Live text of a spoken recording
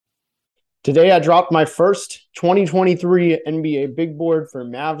Today, I dropped my first 2023 NBA big board for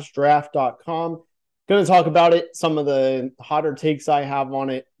MavsDraft.com. Going to talk about it, some of the hotter takes I have on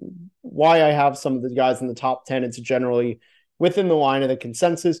it, why I have some of the guys in the top 10. It's generally within the line of the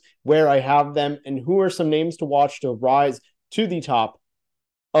consensus, where I have them, and who are some names to watch to rise to the top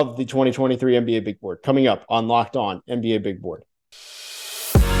of the 2023 NBA big board. Coming up on Locked On NBA Big Board.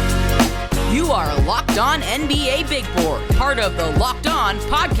 You are Locked On NBA Big Board, part of the Locked On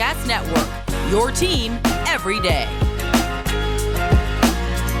Podcast Network, your team every day.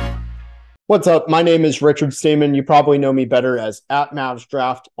 What's up? My name is Richard Stamen. You probably know me better as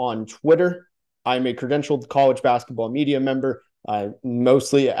 @MavsDraft on Twitter. I'm a credentialed college basketball media member,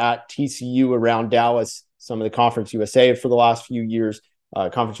 mostly at TCU around Dallas, some of the Conference USA for the last few years,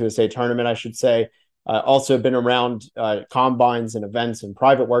 Conference USA tournament, I should say. Also been around combines and events and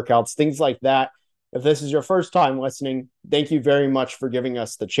private workouts, things like that. If this is your first time listening, thank you very much for giving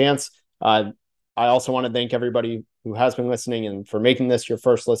us the chance. I also want to thank everybody who has been listening and for making this your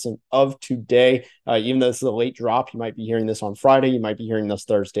first listen of today. Even though this is a late drop, you might be hearing this on Friday, you might be hearing this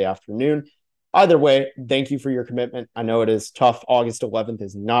Thursday afternoon. Either way, thank you for your commitment. I know it is tough. August 11th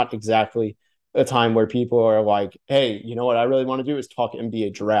is not exactly a time where people are like, hey, you know what I really want to do is talk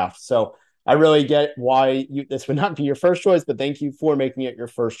NBA draft. So I really get why this would not be your first choice, but thank you for making it your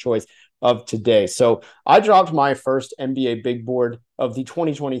first choice of today. So I dropped my first NBA big board of the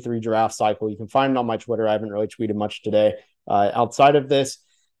 2023 draft cycle. You can find it on my Twitter. I haven't really tweeted much today outside of this.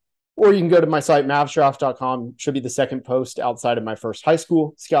 Or you can go to my site, mavsdraft.com. Should be the second post outside of my first high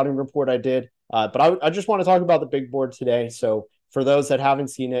school scouting report I did. But I just want to talk about the big board today. So for those that haven't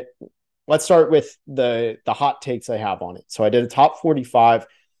seen it, let's start with the hot takes I have on it. So I did a top 45.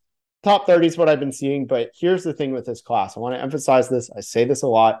 Top 30 is what I've been seeing, but here's the thing with this class. I want to emphasize this. I say this a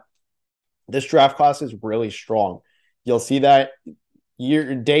lot. This draft class is really strong. You'll see that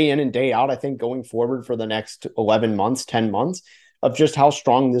day in and day out, I think, going forward for the next 11 months, 10 months, of just how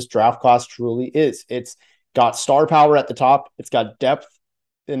strong this draft class truly is. It's got star power at the top. It's got depth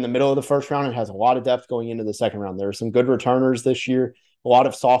in the middle of the first round. It has a lot of depth going into the second round. There are some good returners this year, a lot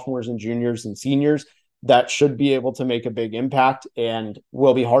of sophomores and juniors and seniors that should be able to make a big impact and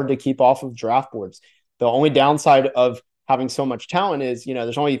will be hard to keep off of draft boards. The only downside of having so much talent is,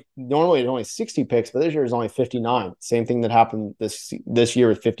 there's only 60 picks, but this year is only 59. Same thing that happened this year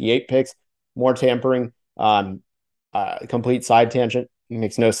with 58 picks, more tampering, complete side tangent. It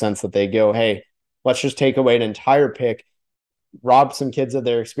makes no sense that they go, hey, let's just take away an entire pick, rob some kids of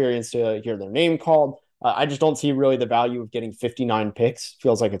their experience to hear their name called. I just don't see really the value of getting 59 picks.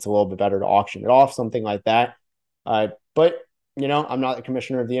 Feels like it's a little bit better to auction it off, something like that. But, I'm not the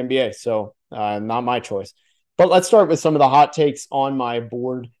commissioner of the NBA, so not my choice. But let's start with some of the hot takes on my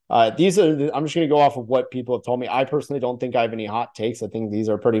board. I'm just going to go off of what people have told me. I personally don't think I have any hot takes. I think these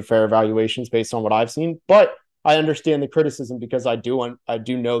are pretty fair evaluations based on what I've seen. But I understand the criticism because I do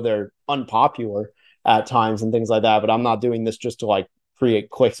know they're unpopular at times and things like that. But I'm not doing this just to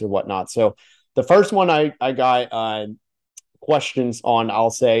create clicks or whatnot. So the first one I got questions on,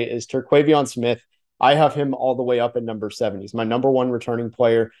 I'll say, is Terquavion Smith. I have him all the way up at number 7. He's my number 1 returning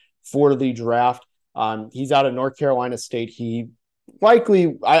player for the draft. He's out of North Carolina State. He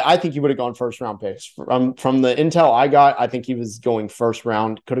likely, I think he would have gone first round picks. From the intel I got, I think he was going first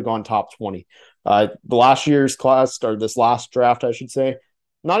round, could have gone top 20. The last year's class, or this last draft, I should say,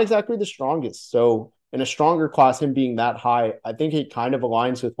 not exactly the strongest. So in a stronger class, him being that high, I think it kind of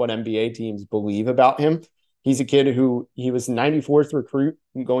aligns with what NBA teams believe about him. He's a kid who he was 94th recruit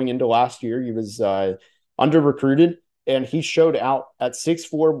going into last year. He was under recruited, and he showed out at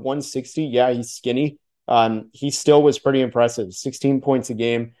 6'4", 160. Yeah, he's skinny. He still was pretty impressive. 16 points a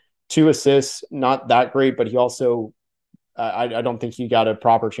game, 2 assists, not that great, but he also, I don't think he got a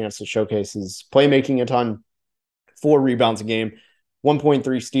proper chance to showcase his playmaking a ton. 4 rebounds a game,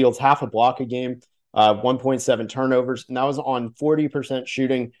 1.3 steals, half a block a game. 1.7 turnovers, and that was on 40%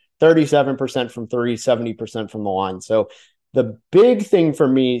 shooting, 37% from 3, 70% from the line. So the big thing for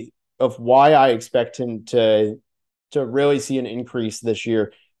me of why I expect him to really see an increase this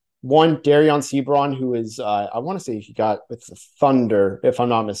year, one, Darion Sebron, who is, I want to say he got with the Thunder, if I'm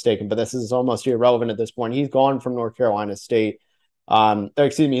not mistaken, but this is almost irrelevant at this point. He's gone from North Carolina State. He's on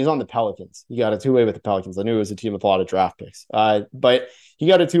the Pelicans. He got a 2-way with the Pelicans. I knew it was a team with a lot of draft picks. But he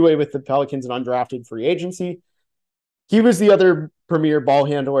got a 2-way with the Pelicans and undrafted free agency. He was the other premier ball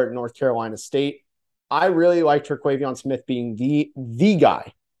handler at North Carolina State. I really like Terquavion Smith being the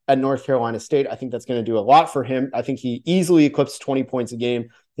guy at North Carolina State. I think that's going to do a lot for him. I think he easily eclipses 20 points a game.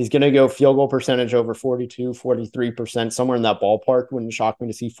 He's going to go field goal percentage over 42, 43%, somewhere in that ballpark. Wouldn't shock me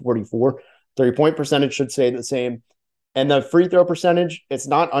to see 44. 3-point percentage should stay the same. And the free throw percentage, it's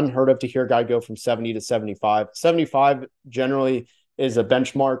not unheard of to hear a guy go from 70 to 75. 75 generally is a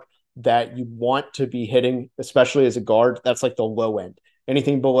benchmark that you want to be hitting, especially as a guard. That's like the low end.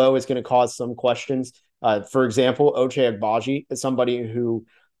 Anything below is going to cause some questions. For example, Ochai Agbaji is somebody who,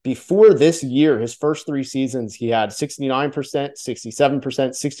 before this year, his first 3 seasons, he had 69%, 67%,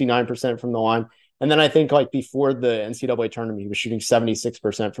 69% from the line. And then I think like before the NCAA tournament, he was shooting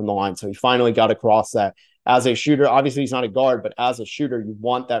 76% from the line. So he finally got across that. As a shooter, obviously he's not a guard, but as a shooter, you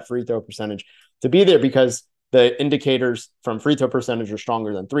want that free throw percentage to be there because the indicators from free throw percentage are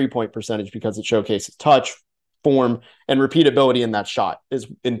stronger than 3-point percentage because it showcases touch, form, and repeatability in that shot is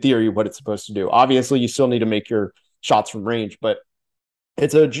in theory what it's supposed to do. Obviously, you still need to make your shots from range, but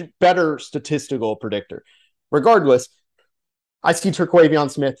it's a better statistical predictor. Regardless, I see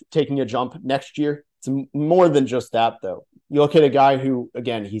Terquavion Smith taking a jump next year. It's more than just that, though. You look at a guy who,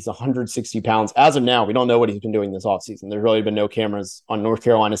 again, he's 160 pounds. As of now, we don't know what he's been doing this offseason. There's really been no cameras on North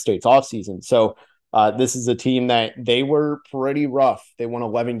Carolina State's offseason. So this is a team that they were pretty rough. They won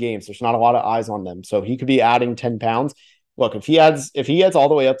 11 games. There's not a lot of eyes on them. So he could be adding 10 pounds. Look, if he gets all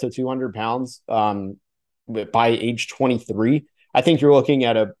the way up to 200 pounds by age 23, I think you're looking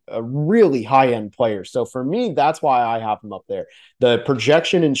at a really high-end player. So for me, that's why I have him up there. The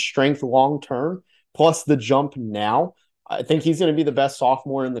projection and strength long-term, plus the jump now, I think he's going to be the best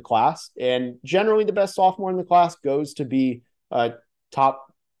sophomore in the class. And generally the best sophomore in the class goes to be a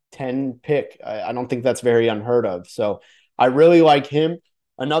top 10 pick. I don't think that's very unheard of. So I really like him.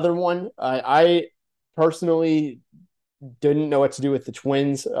 Another one, I personally didn't know what to do with the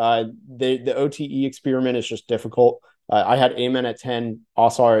Twins. The OTE experiment is just difficult. I had Amen at 10,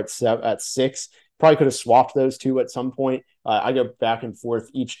 Ausar at 6. Probably could have swapped those two at some point. I go back and forth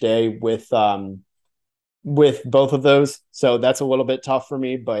each day with both of those. So that's a little bit tough for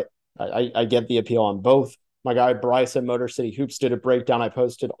me, but I get the appeal on both. My guy Bryce at Motor City Hoops did a breakdown I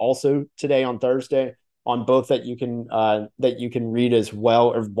posted also today on Thursday on both that you can read as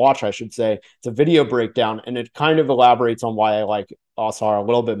well, or watch, I should say. It's a video breakdown, and it kind of elaborates on why I like Ausar a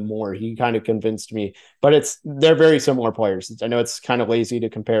little bit more. He kind of convinced me, but they're very similar players. I know it's kind of lazy to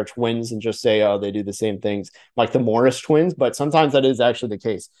compare twins and just say, oh, they do the same things like the Morris twins, but sometimes that is actually the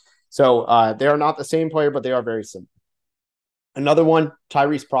case. So they are not the same player, but they are very similar. Another one,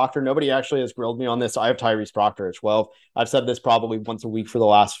 Tyrese Proctor. Nobody actually has grilled me on this. I have Tyrese Proctor at 12. I've said this probably once a week for the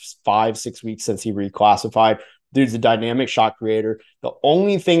last 5-6 weeks since he reclassified. Dude's a dynamic shot creator. The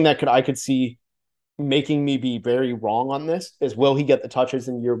only thing that I could see making me be very wrong on this is, will he get the touches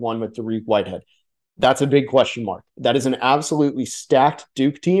in year 1 with Dariq Whitehead? That's a big question mark. That is an absolutely stacked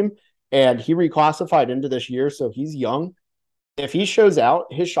Duke team, and he reclassified into this year, so he's young. If he shows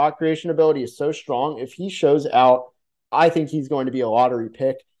out, his shot creation ability is so strong. If he shows out, I think he's going to be a lottery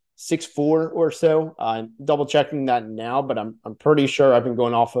pick, 6'4" or so. Double checking that now, but I'm pretty sure I've been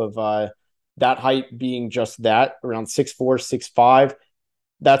going off of that height being just that, around 6'4", 6'5".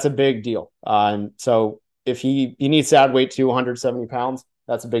 That's a big deal. So if he needs to add weight to 170 pounds,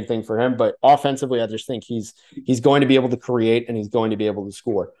 that's a big thing for him. But offensively, I just think he's going to be able to create and he's going to be able to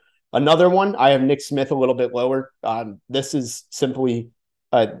score. Another one, I have Nick Smith a little bit lower. This is simply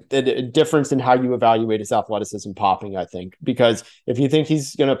a difference in how you evaluate his athleticism popping, I think, because if you think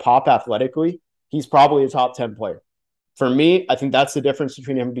he's going to pop athletically, he's probably a top 10 player. For me, I think that's the difference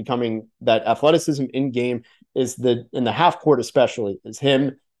between him becoming that athleticism in game is in the half court, especially is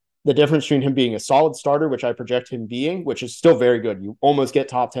him. The difference between him being a solid starter, which I project him being, which is still very good. You almost get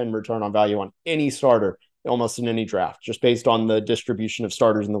top 10 return on value on any starter, almost in any draft, just based on the distribution of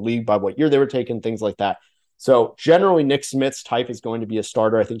starters in the league by what year they were taken, things like that. So generally, Nick Smith's type is going to be a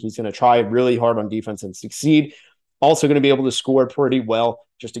starter. I think he's going to try really hard on defense and succeed. Also going to be able to score pretty well.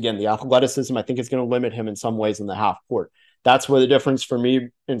 Just again, the athleticism, I think is going to limit him in some ways in the half court. That's where the difference for me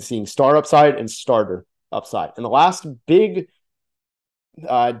in seeing star upside and starter upside. And the last big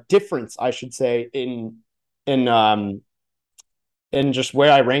difference, I should say, in just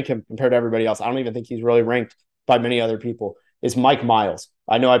where I rank him compared to everybody else, I don't even think he's really ranked by many other people, is Mike Miles.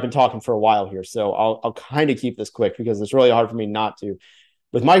 I know I've been talking for a while here, so I'll kind of keep this quick because it's really hard for me not to.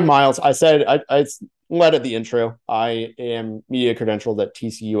 With Mike Miles, I said I led at the intro. I am media credentialed at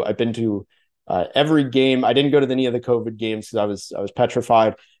TCU. I've been to every game. I didn't go to any of the COVID games because I was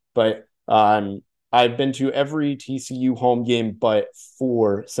petrified, but I've been to every TCU home game but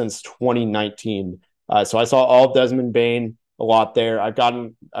 4 since 2019. So I saw all of Desmond Bane a lot there. I've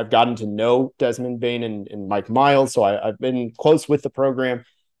gotten to know Desmond Bane and Mike Miles, so I've been close with the program.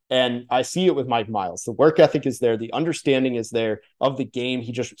 And I see it with Mike Miles. The work ethic is there. The understanding is there of the game.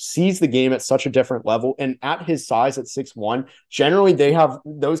 He just sees the game at such a different level. And at his size at 6'1", generally they have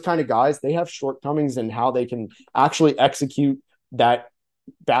those kind of guys. They have shortcomings in how they can actually execute that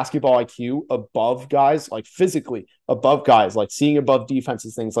basketball IQ above guys, like physically above guys, like seeing above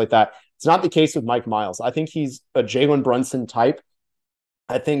defenses, things like that. It's not the case with Mike Miles. I think he's a Jalen Brunson type.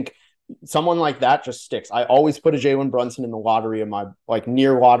 I think someone like that just sticks. I always put a Jalen Brunson in the lottery of my, like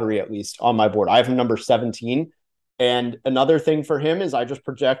near lottery at least, on my board. I have him number 17. And another thing for him is I just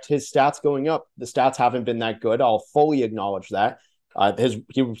project his stats going up. The stats haven't been that good. I'll fully acknowledge that.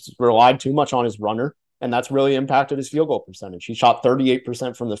 He relied too much on his runner, and that's really impacted his field goal percentage. He shot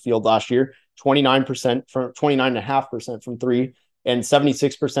 38% from the field last year, 29.5% from three, and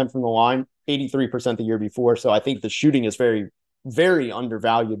 76% from the line, 83% the year before. So I think the shooting is very, very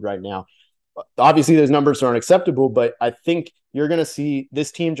undervalued right now. Obviously, those numbers aren't acceptable, but I think you're going to see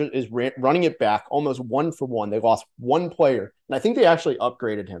this team is running it back almost one for one. They lost one player, and I think they actually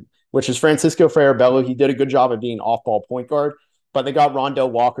upgraded him, which is Francisco Farabello. He did a good job of being off-ball point guard, but they got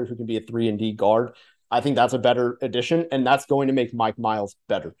Rondell Walker, who can be a 3-and-D guard. I think that's a better addition, and that's going to make Mike Miles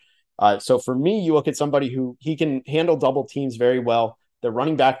better. So for me, you look at somebody who he can handle double teams very well. They're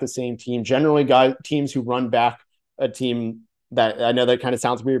running back the same team. Generally, teams who run back a team that, I know that kind of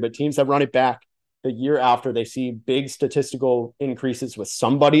sounds weird, but teams that run it back the year after, they see big statistical increases with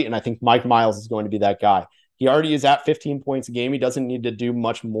somebody, and I think Mike Miles is going to be that guy. He already is at 15 points a game. He doesn't need to do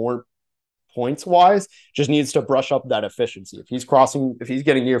much more points-wise, just needs to brush up that efficiency. If he's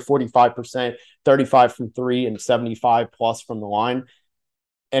getting near 45%, 35 from three, and 75 plus from the line,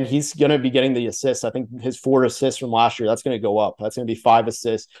 and he's going to be getting the assists. I think his 4 assists from last year, that's going to go up. That's going to be 5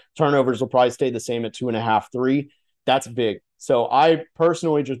 assists. Turnovers will probably stay the same at 2.5, 3. That's big. So I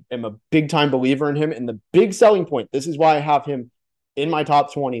personally just am a big-time believer in him. And the big selling point, this is why I have him in my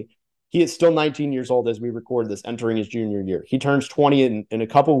top 20. He is still 19 years old as we record this, entering his junior year. He turns 20 in a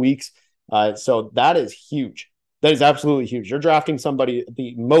couple weeks. So that is huge. That is absolutely huge. You're drafting somebody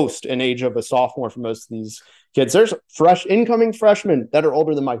the most in age of a sophomore for most of these kids. There's incoming freshmen that are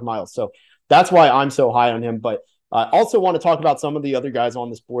older than Mike Miles. So that's why I'm so high on him. But I also want to talk about some of the other guys on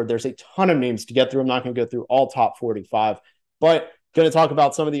this board. There's a ton of names to get through. I'm not going to go through all top 45, but going to talk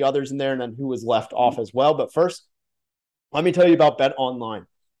about some of the others in there and then who was left off as well. But first, let me tell you about BetOnline.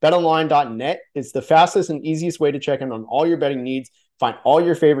 BetOnline.net is the fastest and easiest way to check in on all your betting needs. Find all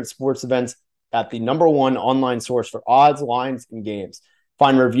your favorite sports events at the #1 online source for odds, lines, and games.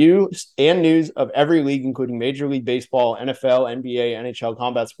 Find reviews and news of every league, including Major League Baseball, NFL, NBA, NHL,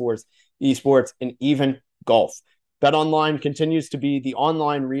 combat sports, esports, and even golf. BetOnline continues to be the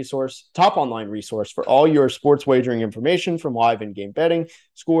top online resource for all your sports wagering information, from live in-game betting,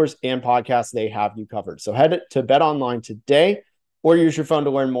 scores, and podcasts. They have you covered. So head to BetOnline today, or use your phone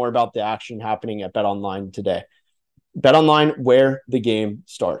to learn more about the action happening at BetOnline today. BetOnline, where the game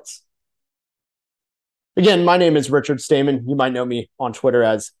starts. Again, my name is Richard Stamen. You might know me on Twitter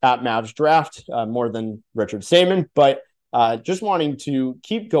as @MavsDraft, more than Richard Stamen, but just wanting to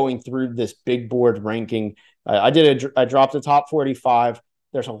keep going through this big board ranking. I dropped the top 45.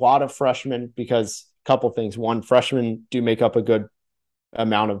 There's a lot of freshmen because a couple things. One, freshmen do make up a good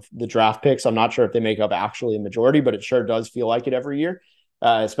amount of the draft picks. I'm not sure if they make up actually a majority, but it sure does feel like it every year,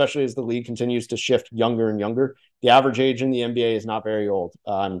 especially as the league continues to shift younger and younger. The average age in the NBA is not very old.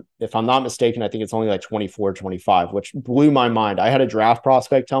 If I'm not mistaken, I think it's only like 24, 25, which blew my mind. I had a draft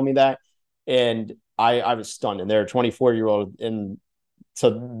prospect tell me that, and I was stunned. And they're a 24-year-old. And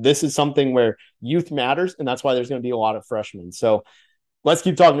so this is something where youth matters, and that's why there's going to be a lot of freshmen. So let's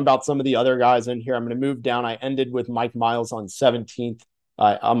keep talking about some of the other guys in here. I'm going to move down. I ended with Mike Miles on 17th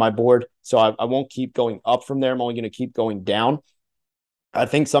on my board, so I won't keep going up from there. I'm only going to keep going down. I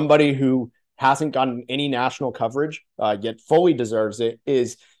think somebody who hasn't gotten any national coverage yet fully deserves it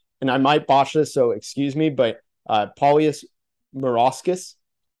is, and I might botch this, so excuse me, but Paulius Murauskas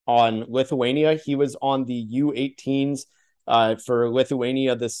on Lithuania. He was on the U18s for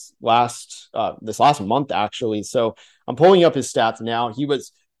Lithuania this last month, actually. So I'm pulling up his stats now. He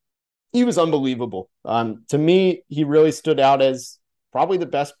was unbelievable. To me, he really stood out as probably the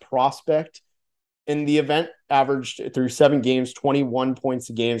best prospect in the event. Averaged through 7 games, 21 points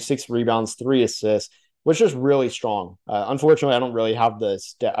a game, 6 rebounds, 3 assists, which is really strong. Unfortunately, I don't really have the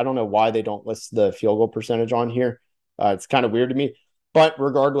stat. I don't know why they don't list the field goal percentage on here. It's kind of weird to me. But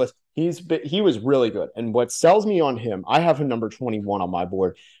regardless, he was really good. And what sells me on him, I have him number 21 on my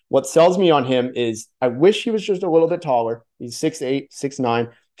board. What sells me on him is I wish he was just a little bit taller. He's 6'8", 6'9".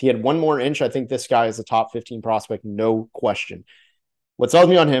 If he had 1 more inch, I think this guy is a top 15 prospect, no question. What sells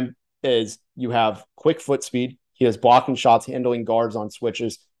me on him is you have quick foot speed. He has blocking shots, handling guards on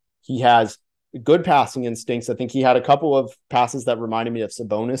switches. He has good passing instincts. I think he had a couple of passes that reminded me of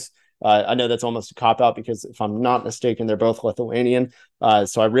Sabonis. I know that's almost a cop-out because if I'm not mistaken, they're both Lithuanian.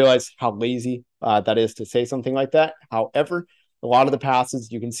 So I realize how lazy that is to say something like that. However, a lot of the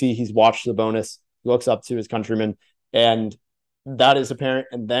passes, you can see he's watched Sabonis, looks up to his countrymen, and that is apparent.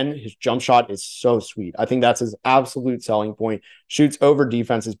 And then his jump shot is so sweet. I think that's his absolute selling point. Shoots over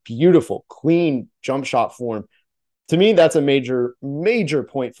defenses, beautiful, clean jump shot form. To me, that's a major, major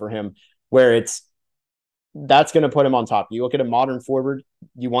point for him where that's going to put him on top. You look at a modern forward,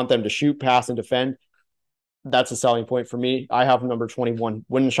 you want them to shoot, pass, and defend. That's a selling point for me. I have him number 21.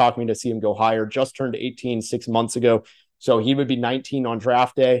 Wouldn't shock me to see him go higher. Just turned 18 6 months ago. So he would be 19 on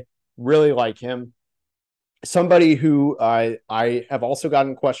draft day. Really like him. Somebody who I have also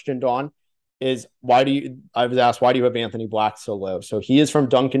gotten questioned on is I was asked, why do you have Anthony Black so low? So he is from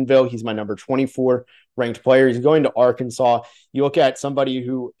Duncanville. He's my number 24 ranked player. He's going to Arkansas. You look at somebody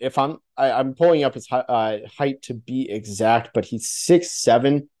who, if I'm pulling up his height to be exact, but he's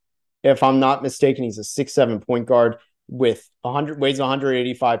 6'7". If I'm not mistaken, he's a 6'7" point guard with weighs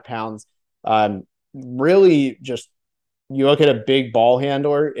 185 pounds. Really just, you look at a big ball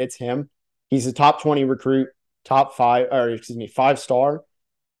handler, it's him. He's a top 20 recruit, 5-star.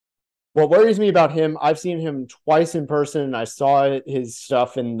 What worries me about him, I've seen him twice in person, and I saw his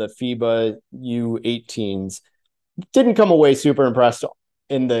stuff in the FIBA U18s. Didn't come away super impressed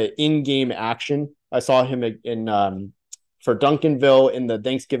in the in-game action. I saw him for Duncanville in the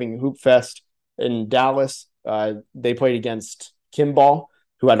Thanksgiving Hoop Fest in Dallas. They played against Kimball,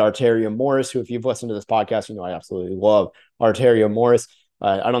 who had Arterio Morris, who, if you've listened to this podcast, you know I absolutely love Arterio Morris.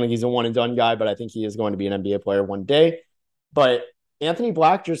 I don't think he's a one-and-done guy, but I think he is going to be an NBA player one day. But Anthony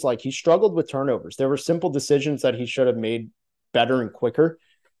Black, he struggled with turnovers. There were simple decisions that he should have made better and quicker,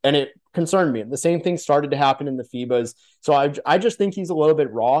 and it concerned me. The same thing started to happen in the FIBAs. So I just think he's a little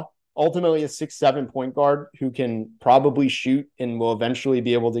bit raw. Ultimately, a 6'7" point guard who can probably shoot and will eventually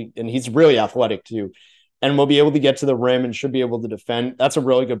be able to, and he's really athletic too, and will be able to get to the rim and should be able to defend. That's a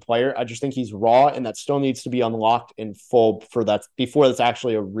really good player. I just think he's raw, and that still needs to be unlocked in full before that's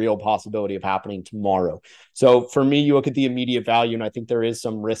actually a real possibility of happening tomorrow. So for me, you look at the immediate value, and I think there is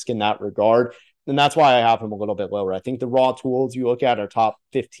some risk in that regard. And that's why I have him a little bit lower. I think the raw tools you look at are top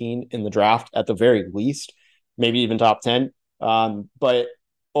 15 in the draft at the very least, maybe even top 10. But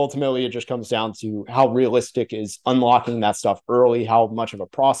ultimately, it just comes down to how realistic is unlocking that stuff early. How much of a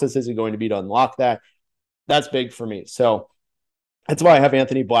process is it going to be to unlock that? That's big for me. So that's why I have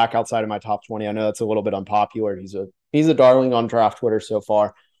Anthony Black outside of my top 20. I know that's a little bit unpopular. He's a darling on draft Twitter so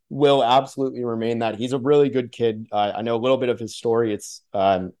far. Will absolutely remain that. He's a really good kid. I know a little bit of his story. It's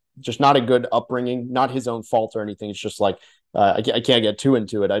just not a good upbringing, not his own fault or anything. It's just like I can't get too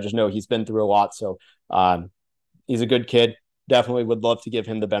into it. I just know he's been through a lot. So he's a good kid. Definitely would love to give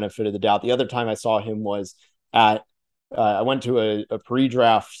him the benefit of the doubt. The other time I saw him was at I went to a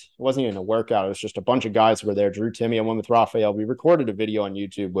pre-draft. It wasn't even a workout. It was just a bunch of guys who were there. Drew Timme, I went with Raphael. We recorded a video on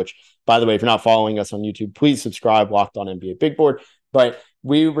YouTube, which, by the way, if you're not following us on YouTube, please subscribe, Locked On NBA Big Board. But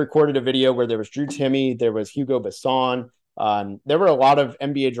we recorded a video where there was Drew Timme, there was Hugo Basson. There were a lot of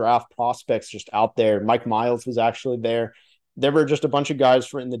NBA draft prospects just out there. Mike Miles was actually there. There were just a bunch of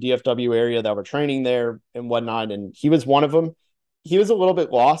guys in the DFW area that were training there and whatnot, and he was one of them. He was a little bit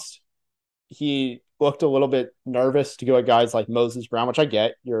lost. He looked a little bit nervous to go at guys like Moses Brown, which I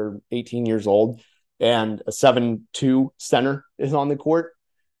get. You're 18 years old and a 7'2" center is on the court.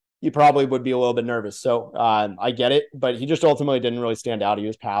 You probably would be a little bit nervous. So I get it, but he just ultimately didn't really stand out. He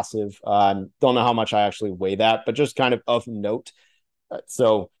was passive. Don't know how much I actually weigh that, but just kind of note.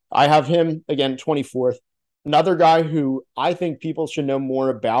 So I have him, again, 24th. Another guy who I think people should know more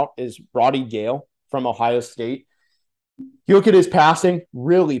about is Roddy Gale from Ohio State. You look at his passing,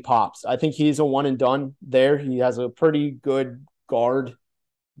 really pops. I think he's a one and done there. He has a pretty good guard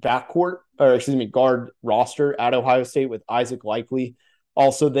roster at Ohio State with Isaac Likely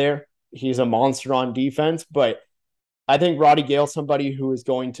also there. He's a monster on defense, but I think Roddy Gale, somebody who is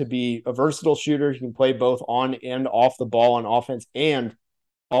going to be a versatile shooter. He can play both on and off the ball on offense, and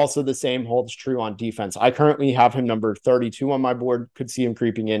also the same holds true on defense. I currently have him number 32 on my board. Could see him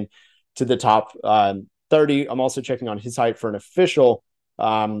creeping in to the top 30. I'm also checking on his height for an official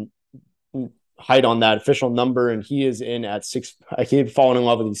height on that official number, and he is in at 6. I keep falling in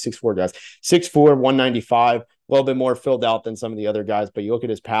love with these 6'4" guys. 6'4", 195, a little bit more filled out than some of the other guys, but you look at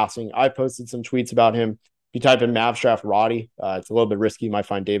his passing. I posted some tweets about him. If you type in Mavs Draft Roddy, it's a little bit risky. You might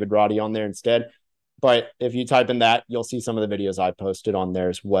find David Roddy on there instead. But if you type in that, you'll see some of the videos I posted on there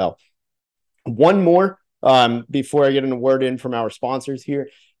as well. One more before I get a word in from our sponsors here.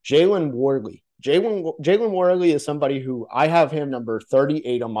 Jalen Warley. Jalen Worley is somebody who I have him number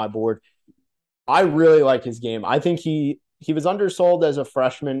 38 on my board. I really like his game. I think he was undersold as a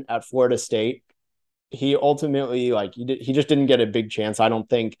freshman at Florida State. He ultimately he just didn't get a big chance. I don't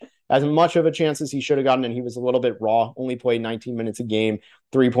think as much of a chance as he should have gotten, and he was a little bit raw. Only played 19 minutes a game,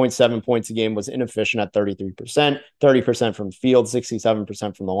 3.7 points a game, was inefficient at 33%, 30% from the field,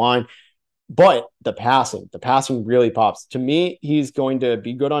 67% from the line. But the passing really pops. To me, he's going to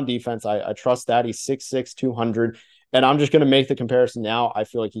be good on defense. I trust that. He's 6'6", 200. And I'm just going to make the comparison now. I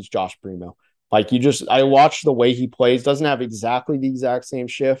feel like he's Josh Primo. I watched the way he plays. Doesn't have exactly the exact same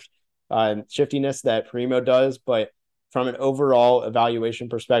shiftiness that Primo does, but from an overall evaluation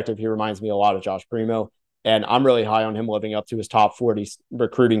perspective, he reminds me a lot of Josh Primo. And I'm really high on him living up to his top 40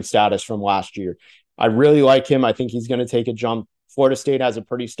 recruiting status from last year. I really like him. I think he's going to take a jump. Florida State has a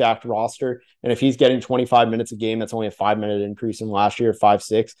pretty stacked roster. And if he's getting 25 minutes a game, that's only a 5-minute increase in last year,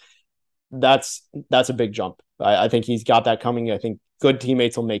 5-6. That's a big jump. I think he's got that coming. I think good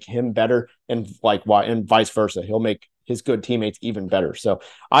teammates will make him better, and vice versa. He'll make his good teammates even better. So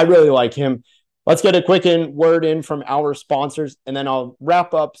I really like him. Let's get a quick word in from our sponsors, and then I'll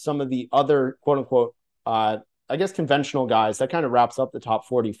wrap up some of the other quote unquote, conventional guys. That kind of wraps up the top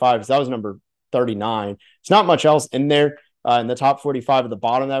 45 because that was number 39. It's not much else in there in the top 45 at the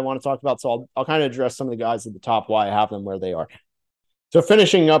bottom that I want to talk about. So I'll kind of address some of the guys at the top, why I have them where they are. So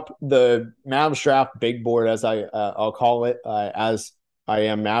finishing up the Mavs draft big board, as I'll call it, as I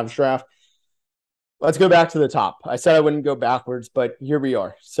am Mavs draft. Let's go back to the top. I said I wouldn't go backwards, but here we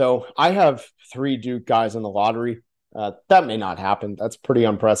are. So I have 3 Duke guys in the lottery. That may not happen. That's pretty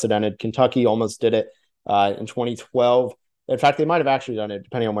unprecedented. Kentucky almost did it in 2012. In fact, they might have actually done it,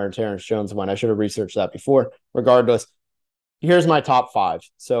 depending on where Terrence Jones went. I should have researched that before. Regardless, here's my top 5.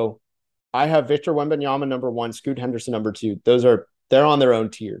 So I have Victor Wembanyama number 1, Scoot Henderson number 2. They're on their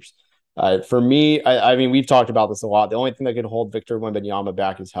own tiers. For me, I mean, we've talked about this a lot. The only thing that can hold Victor Wembanyama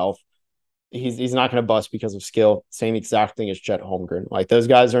back is health. He's not going to bust because of skill. Same exact thing as Chet Holmgren. Those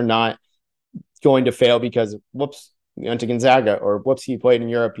guys are not going to fail because whoops, we went to Gonzaga, or whoops, he played in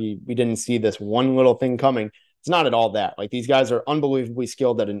Europe. We didn't see this one little thing coming. It's not at all that. These guys are unbelievably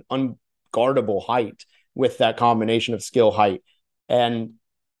skilled at an unguardable height with that combination of skill, height, and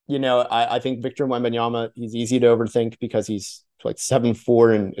I think Victor Wembanyama, he's easy to overthink because he's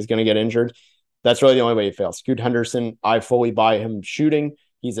 7'4" and is going to get injured. That's really the only way he fails. Scoot Henderson, I fully buy him shooting.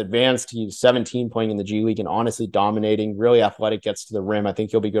 He's advanced. He's 17 playing in the G League and honestly dominating, really athletic, gets to the rim. I think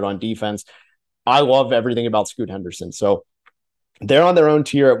he'll be good on defense. I love everything about Scoot Henderson. So they're on their own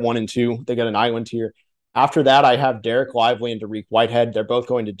tier at 1 and 2. They got an island tier. After that, I have Derek Lively and Dariq Whitehead. They're both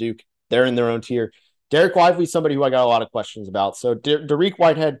going to Duke. They're in their own tier. Derek Lively is somebody who I got a lot of questions about. So Dariq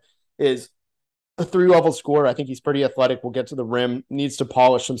Whitehead is a 3-level scorer. I think he's pretty athletic. Will get to the rim. Needs to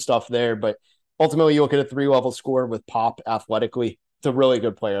polish some stuff there. But ultimately, you look at a 3-level scorer with pop athletically. It's a really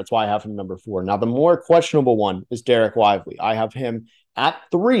good player. That's why I have him number 4. Now, the more questionable one is Derek Lively. I have him at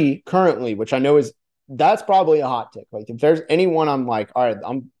 3 currently, which I know that's probably a hot take. If there's anyone I'm all right,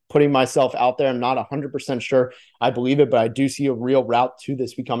 I'm putting myself out there. I'm not 100% sure I believe it, but I do see a real route to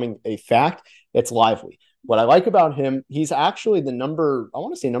this becoming a fact. It's Lively. What I like about him, he's actually the number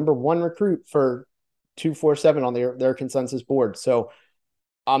 1 recruit for 247 on their consensus board. So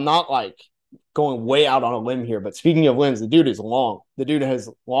I'm not going way out on a limb here, but speaking of limbs, the dude is long. The dude has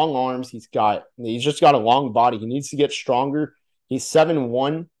long arms. He's just got a long body. He needs to get stronger. He's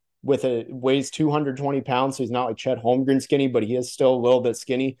 7'1" weighs 220 pounds. So he's not like Chet Holmgren skinny, but he is still a little bit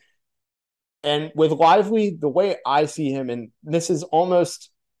skinny. And with Lively, the way I see him, and this is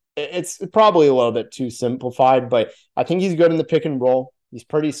it's probably a little bit too simplified, but I think he's good in the pick and roll. He's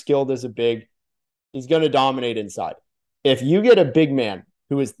pretty skilled as a big. He's going to dominate inside. If you get a big man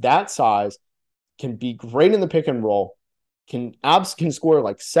who is that size, can be great in the pick and roll, can score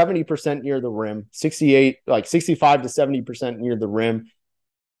 70% near the rim, 65 to 70% near the rim,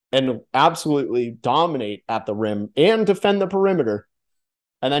 and absolutely dominate at the rim and defend the perimeter.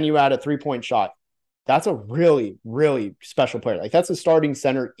 And then you add a 3-point shot. That's a really, really special player. That's a starting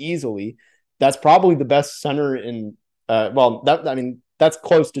center easily. That's probably the best center in that's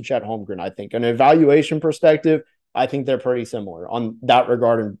close to Chet Holmgren, I think. An evaluation perspective, I think they're pretty similar on that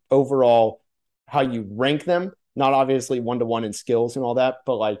regard, and overall how you rank them, not obviously 1-to-1 in skills and all that,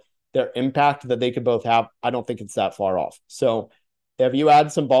 but their impact that they could both have, I don't think it's that far off. So if you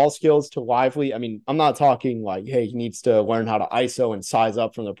add some ball skills to Lively, I mean, I'm not talking hey, he needs to learn how to ISO and size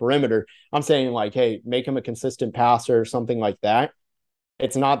up from the perimeter. I'm saying hey, make him a consistent passer or something like that.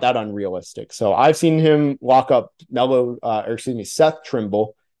 It's not that unrealistic. So I've seen him lock up Seth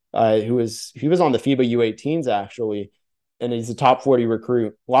Trimble, he was on the FIBA U18s actually, and he's a top 40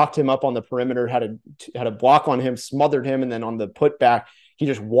 recruit, locked him up on the perimeter, had a block on him, smothered him, and then on the putback, he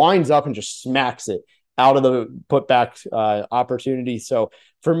just winds up and just smacks it out of the putback opportunity. So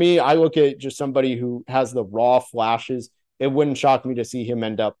for me, I look at just somebody who has the raw flashes. It wouldn't shock me to see him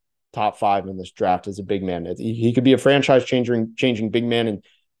end up top 5 in this draft as a big man. He could be a franchise changing big man.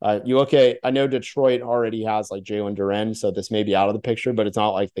 And you look at, I know Detroit already has like Jalen Duren, so this may be out of the picture, but it's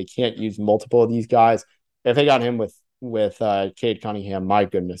not like they can't use multiple of these guys. If they got him with Cade Cunningham, my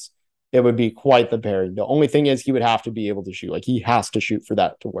goodness, it would be quite the pairing. The only thing is he would have to be able to shoot. Like he has to shoot for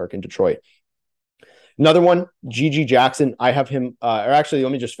that to work in Detroit. Another one, GG Jackson. I have him, or actually,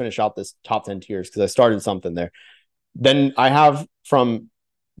 let me just finish out this top 10 tiers because I started something there. Then I have from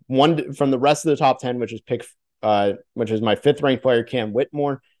the rest of the top 10, which is my 5th ranked player, Cam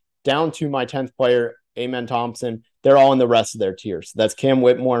Whitmore, down to my 10th player, Amen Thompson. They're all in the rest of their tiers. So that's Cam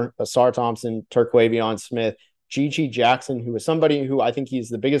Whitmore, Asar Thompson, Terquavion Smith, GG Jackson, who is somebody who I think he's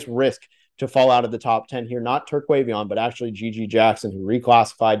the biggest risk to fall out of the top 10 here. Not Terquavion, but actually GG Jackson, who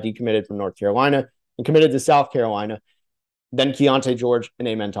reclassified, decommitted from North Carolina and committed to South Carolina. Then Keontae George and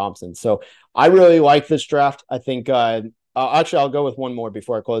Amen Thompson. So I really like this draft. I think actually I'll go with one more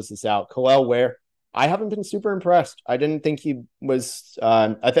before I close this out. Kel'el Ware. I haven't been super impressed. I didn't think he was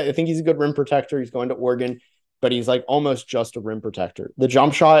I think he's a good rim protector. He's going to Oregon, but he's like almost just a rim protector. The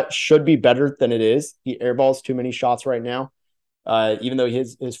jump shot should be better than it is. He airballs too many shots right now. Even though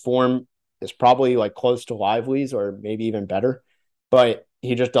his form is probably like close to Lively's or maybe even better, but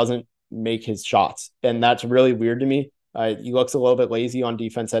he just doesn't make his shots. And that's really weird to me. He looks a little bit lazy on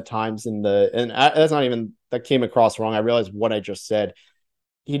defense at times that came across wrong. I realized what I just said.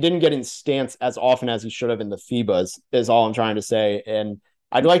 He didn't get in stance as often as he should have in the FIBAs is all I'm trying to say. And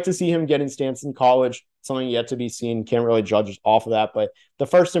I'd like to see him get in stance in college. Something yet to be seen. Can't really judge off of that, but the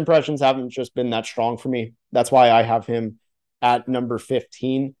first impressions haven't just been that strong for me. That's why I have him at number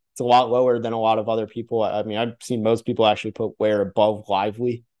 15. It's a lot lower than a lot of other people. I mean, I've seen most people actually put Ware above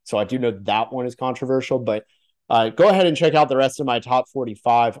Lively. So I do know that one is controversial, but go ahead and check out the rest of my top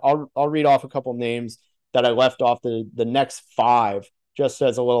 45. I'll read off a couple names that I left off the next 5 just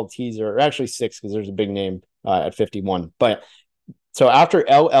as a little teaser, or actually 6 because there's a big name at 51. But so after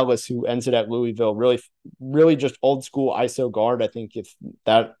L. Ellis, who ends it at Louisville, really just old school ISO guard. I think if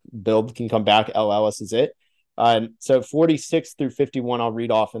that build can come back, L. Ellis is it. So 46 through 51, I'll read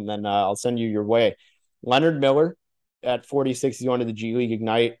off and then I'll send you your way. Leonard Miller at 46, he's going to the G League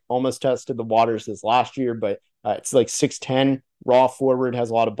Ignite. Almost tested the waters this last year, but it's like 6'10", raw forward,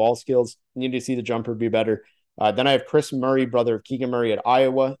 has a lot of ball skills. Need to see the jumper be better. Then I have Chris Murray, brother of Keegan Murray at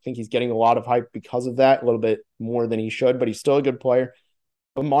Iowa. I think he's getting a lot of hype because of that, a little bit more than he should, but he's still a good player.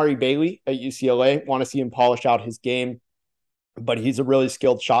 Amari Bailey at UCLA, want to see him polish out his game, but he's a really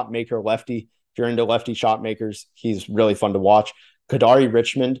skilled shot maker, lefty. If you're into lefty shot makers, he's really fun to watch. Kadari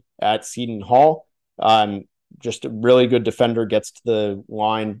Richmond at Seton Hall, just a really good defender, gets to the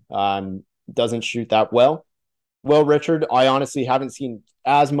line, doesn't shoot that well. Will Richard, I honestly haven't seen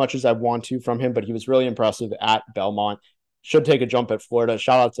as much as I want to from him, but he was really impressive at Belmont. Should take a jump at Florida.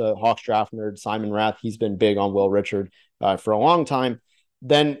 Shout out to Hawks draft nerd Simon Rath. He's been big on Will Richard for a long time.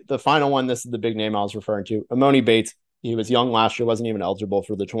 Then the final one, this is the big name I was referring to, Emoni Bates. He was young last year, wasn't even eligible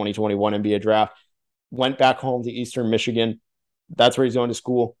for the 2021 NBA draft. Went back home to Eastern Michigan. That's where he's going to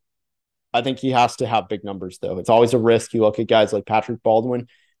school. I think he has to have big numbers, though. It's always a risk. You look at guys like Patrick Baldwin.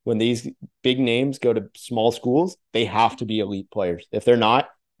 When these big names go to small schools, they have to be elite players. If they're not,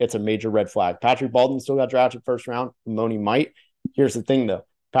 it's a major red flag. Patrick Baldwin still got drafted first round. Emoni might. Here's the thing, though.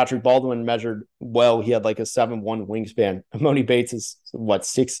 Patrick Baldwin measured well. He had like a 7'1" wingspan. Emoni Bates is,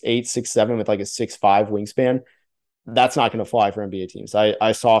 6'8", 6'7", with like a 6'5" wingspan. That's not going to fly for NBA teams.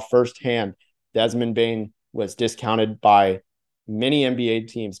 I saw firsthand Desmond Bane was discounted by many NBA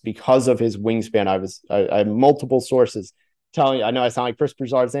teams because of his wingspan. I had multiple sources telling, I know I sound like Chris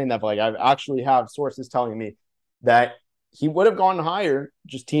Broussard saying that, but like I actually have sources telling me that he would have gone higher,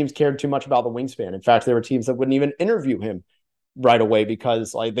 just teams cared too much about the wingspan. In fact, there were teams that wouldn't even interview him right away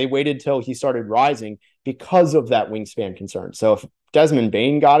because like they waited till he started rising because of that wingspan concern. So if Desmond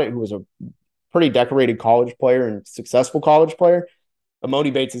Bane got it, who was a pretty decorated college player and successful college player,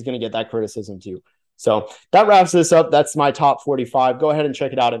 Emoni Bates is going to get that criticism too. So that wraps this up. That's my top 45. Go ahead and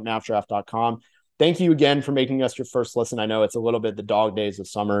check it out at mavsdraft.com. Thank you again for making us your first listen. I know it's a little bit the dog days of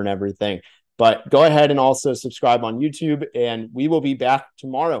summer and everything, but go ahead and also subscribe on YouTube, and we will be back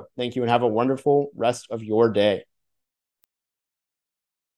tomorrow. Thank you and have a wonderful rest of your day.